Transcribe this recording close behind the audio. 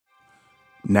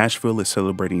Nashville is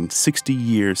celebrating 60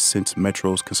 years since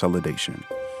Metro's consolidation.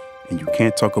 And you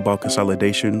can't talk about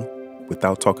consolidation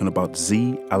without talking about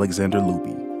Z. Alexander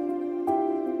Looby.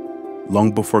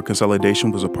 Long before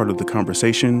consolidation was a part of the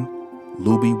conversation,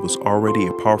 Looby was already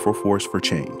a powerful force for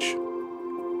change.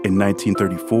 In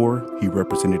 1934, he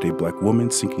represented a black woman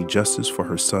seeking justice for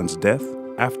her son's death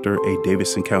after a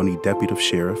Davidson County deputy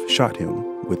sheriff shot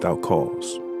him without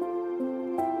cause.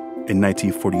 In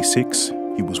 1946,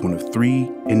 he was one of 3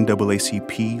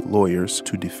 NAACP lawyers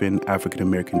to defend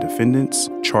African-American defendants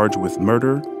charged with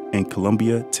murder in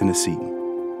Columbia, Tennessee.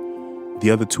 The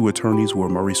other 2 attorneys were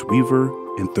Maurice Weaver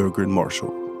and Thurgood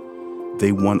Marshall.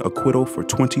 They won acquittal for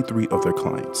 23 of their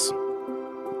clients.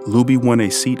 Looby won a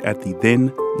seat at the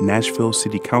then Nashville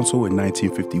City Council in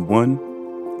 1951,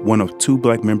 one of 2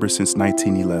 black members since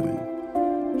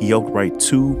 1911. He helped write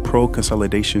 2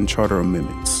 pro-consolidation charter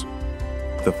amendments.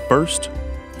 The first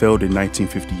failed in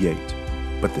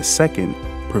 1958, but the second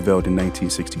prevailed in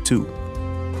 1962.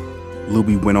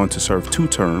 Looby went on to serve 2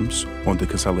 terms on the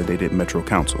Consolidated Metro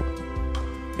Council.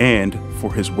 And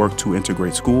for his work to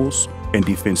integrate schools and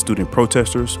defend student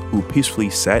protesters who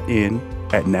peacefully sat in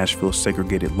at Nashville's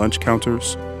segregated lunch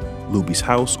counters, Looby's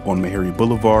house on Meharry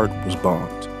Boulevard was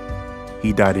bombed.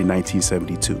 He died in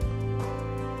 1972.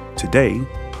 Today,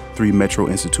 3 Metro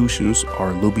institutions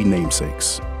are Looby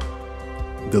namesakes: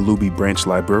 the Looby Branch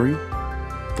Library,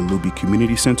 the Looby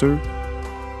Community Center,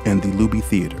 and the Looby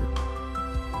Theater.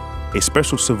 A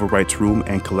special civil rights room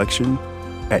and collection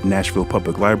at Nashville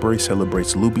Public Library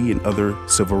celebrates Looby and other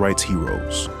civil rights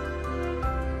heroes.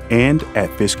 And at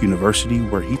Fisk University,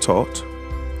 where he taught,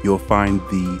 you'll find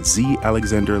the Z.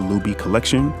 Alexander Looby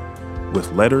collection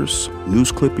with letters,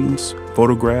 news clippings,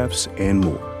 photographs, and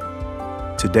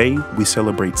more. Today, we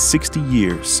celebrate 60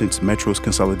 years since Metro's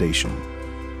consolidation,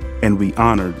 and we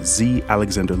honored Z.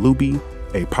 Alexander Looby,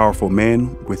 a powerful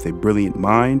man with a brilliant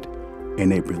mind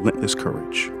and a relentless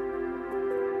courage.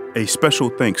 A special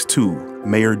thanks to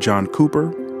Mayor John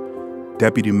Cooper,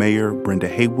 Deputy Mayor Brenda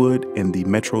Haywood, and the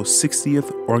Metro 60th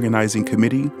Organizing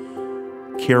Committee,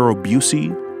 Carol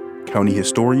Busey, County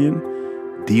Historian,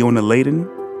 Deonna Layden,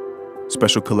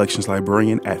 Special Collections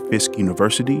Librarian at Fisk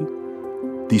University,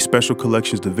 the Special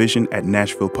Collections Division at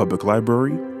Nashville Public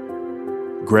Library,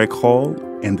 Greg Hall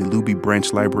and the Looby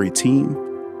Branch Library team,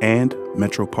 and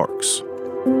Metro Parks.